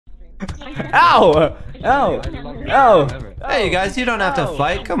Ow! Ow! Ow! Hey, you guys, you don't have to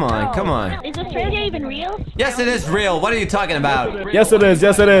fight. Come on, come on. Is Australia even real? Yes, it is real. What are you talking about? Yes, it is.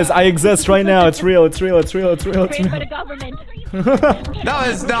 Yes, it is. I exist right now. It's real. It's real. It's real. It's real. It's Created by real. the government. No,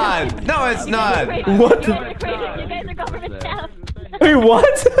 it's not. No, it's not. What? You guys are government staff. Wait,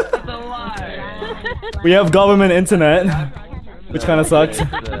 what? We have government internet, which kind of sucks.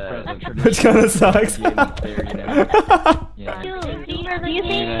 Which kind of sucks. Do you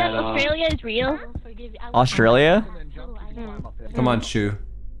think that Australia is real? Australia? Come on, Shu.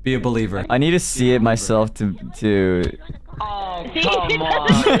 Be a believer. I need to see it myself to Oh, come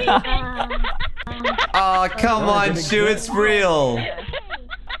on. Oh, come on, Shu. It's real.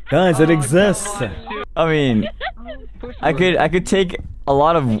 Guys, it exists. I mean, I could take a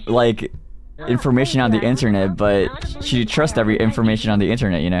lot of like information on the internet, but should you trust every information on the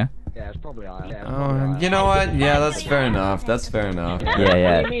internet, you know? Oh, you know what? Yeah, that's fair enough. That's fair enough.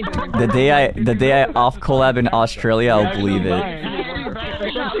 Yeah. The day I off collab in Australia, I'll believe it.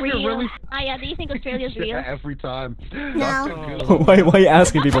 Yeah, do you think Australia's real? Every time. No. Why are you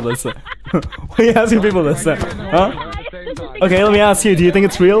asking people this? Why are you asking people this? Huh? Okay, let me ask you. Do you think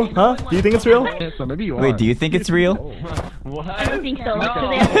it's real? Huh? Do you think it's real? Wait, do you think it's real? I don't think so, because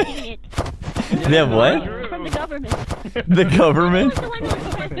they haven't seen it. They have what? From the government. The government?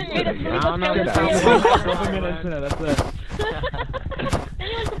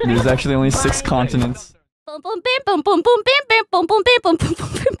 There's actually only 6 continents. Boom boom bam boom boom boom bam bam boom boom bam boom boom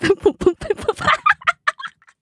boom boom boom boom boom.